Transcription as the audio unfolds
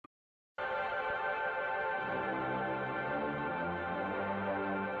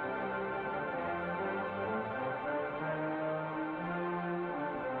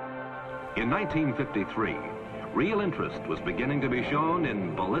In 1953, real interest was beginning to be shown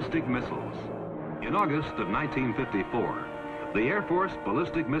in ballistic missiles. In August of 1954, the Air Force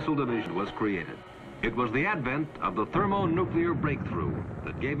Ballistic Missile Division was created. It was the advent of the thermonuclear breakthrough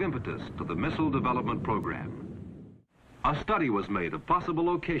that gave impetus to the missile development program. A study was made of possible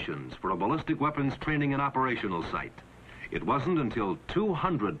locations for a ballistic weapons training and operational site. It wasn't until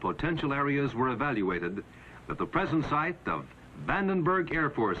 200 potential areas were evaluated that the present site of Vandenberg Air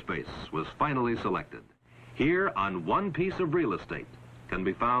Force Base was finally selected. Here, on one piece of real estate, can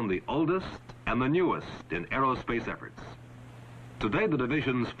be found the oldest and the newest in aerospace efforts. Today, the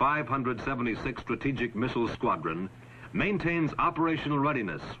division's 576 Strategic Missile Squadron maintains operational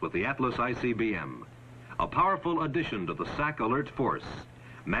readiness with the Atlas ICBM, a powerful addition to the SAC Alert Force,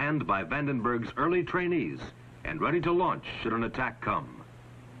 manned by Vandenberg's early trainees and ready to launch should an attack come.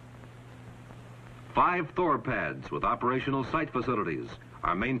 5 Thor Pads with operational site facilities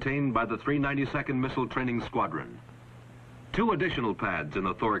are maintained by the 392nd Missile Training Squadron. 2 additional pads in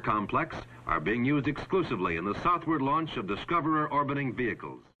the Thor complex are being used exclusively in the southward launch of Discoverer orbiting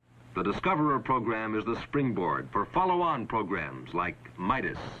vehicles. The Discoverer program is the springboard for follow-on programs like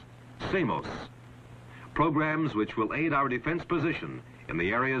Midas, Samos, programs which will aid our defense position in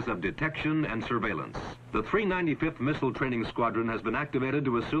the areas of detection and surveillance. The 395th Missile Training Squadron has been activated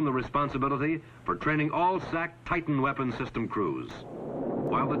to assume the responsibility for training all SAC Titan weapon system crews.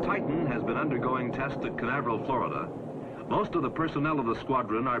 While the Titan has been undergoing tests at Canaveral, Florida, most of the personnel of the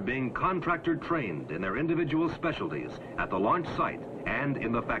squadron are being contractor trained in their individual specialties at the launch site and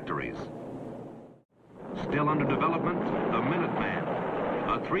in the factories. Still under development, the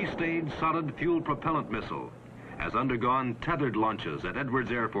Minuteman, a 3-stage solid fuel propellant missile, has undergone tethered launches at Edwards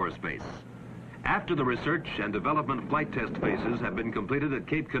Air Force Base. After the research and development flight test phases have been completed at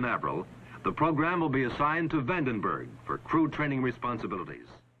Cape Canaveral, the program will be assigned to Vandenberg for crew training responsibilities.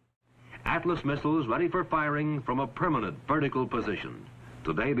 Atlas missiles ready for firing from a permanent vertical position.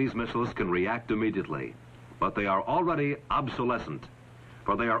 Today, these missiles can react immediately, but they are already obsolescent,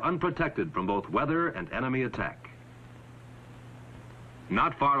 for they are unprotected from both weather and enemy attack.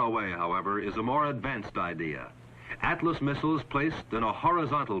 Not far away, however, is a more advanced idea. Atlas missiles placed in a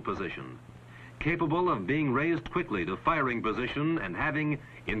horizontal position, capable of being raised quickly to firing position and having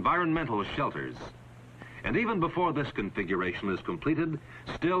environmental shelters. And even before this configuration is completed,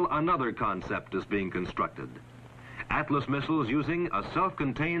 still another concept is being constructed. Atlas missiles using a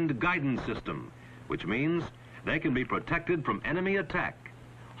self-contained guidance system, which means they can be protected from enemy attack,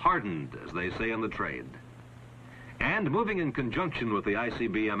 hardened, as they say in the trade. And moving in conjunction with the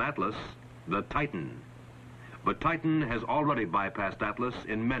ICBM Atlas, the Titan. But Titan has already bypassed Atlas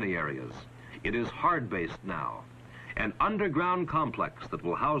in many areas. It is hard-based now, an underground complex that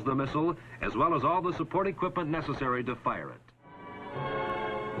will house the missile as well as all the support equipment necessary to fire it.